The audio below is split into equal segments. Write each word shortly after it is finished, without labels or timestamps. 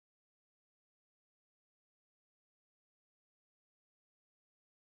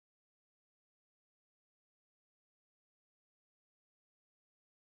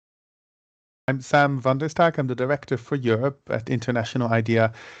I'm Sam van der Staak. I'm the director for Europe at International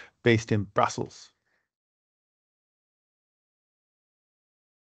IDEA based in Brussels.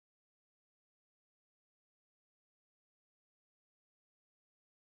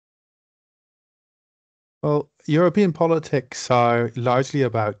 Well, European politics are largely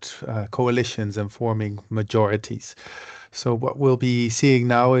about coalitions and forming majorities. So what we'll be seeing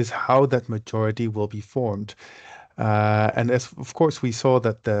now is how that majority will be formed. And as of course we saw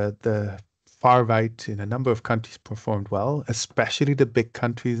that the far right in a number of countries performed well, especially the big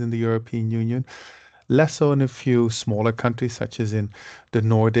countries in the European Union, less so in a few smaller countries such as in the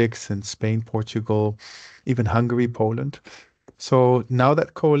Nordics and Spain, Portugal, even Hungary, Poland. So now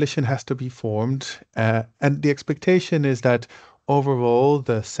that coalition has to be formed, and the expectation is that overall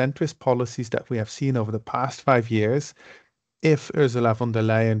the centrist policies that we have seen over the past 5 years, if Ursula von der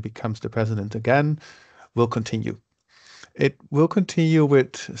Leyen becomes the president again, will continue. It will continue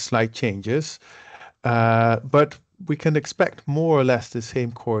with slight changes, but we can expect more or less the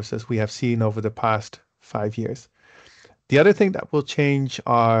same course as we have seen over the past 5 years. The other thing that will change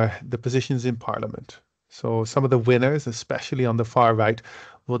are the positions in parliament. So some of the winners, especially on the far right,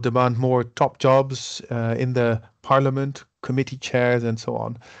 will demand more top jobs in the parliament, committee chairs, and so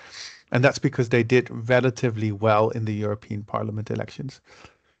on. And that's because they did relatively well in the European Parliament elections.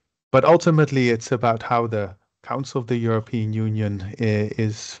 But ultimately, it's about how the Council of the European Union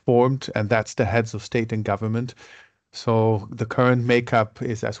is formed, and that's the heads of state and government. So the current makeup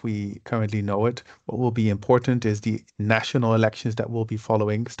is as we currently know it. What will be important is the national elections that will be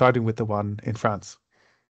following, starting with the one in France.